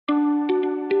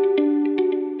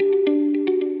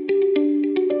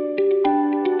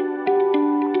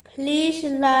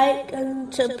like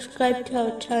and subscribe to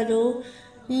our channel.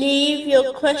 Leave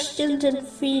your questions and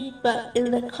feedback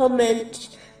in the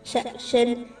comments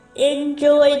section.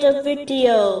 Enjoy the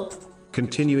video.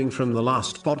 Continuing from the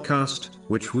last podcast,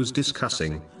 which was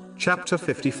discussing chapter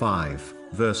 55,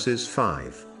 verses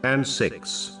 5 and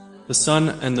 6. The sun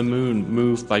and the moon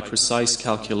move by precise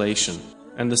calculation,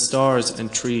 and the stars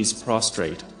and trees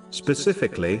prostrate.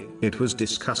 Specifically, it was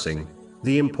discussing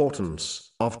the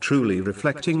importance of truly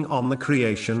reflecting on the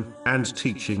creation and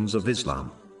teachings of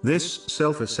Islam. This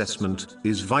self-assessment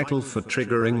is vital for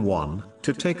triggering one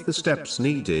to take the steps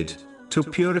needed to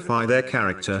purify their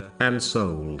character and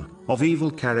soul of evil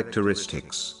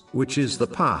characteristics, which is the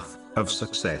path of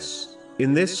success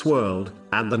in this world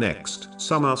and the next.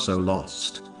 Some are so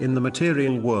lost in the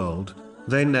material world,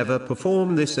 they never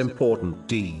perform this important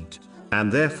deed,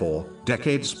 and therefore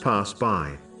decades pass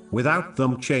by without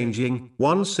them changing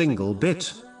one single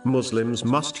bit. Muslims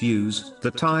must use the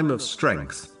time of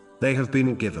strength they have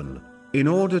been given in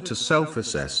order to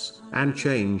self-assess and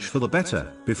change for the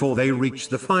better before they reach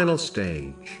the final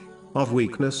stage of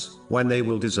weakness, when they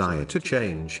will desire to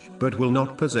change but will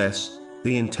not possess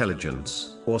the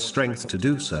intelligence or strength to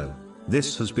do so.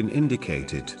 This has been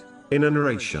indicated in a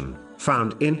narration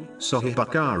found in Sahih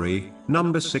Bukhari,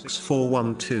 number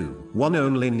 6412. One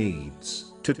only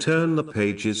needs to turn the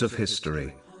pages of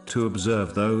history to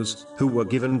observe those who were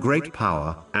given great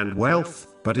power and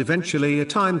wealth, but eventually a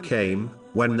time came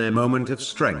when their moment of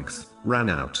strength ran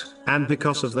out, and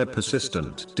because of their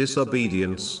persistent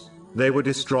disobedience, they were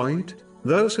destroyed.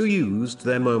 Those who used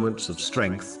their moments of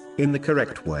strength in the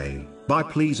correct way, by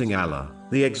pleasing Allah,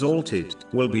 the Exalted,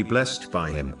 will be blessed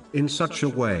by Him in such a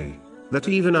way that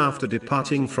even after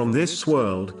departing from this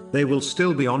world, they will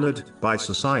still be honored by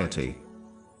society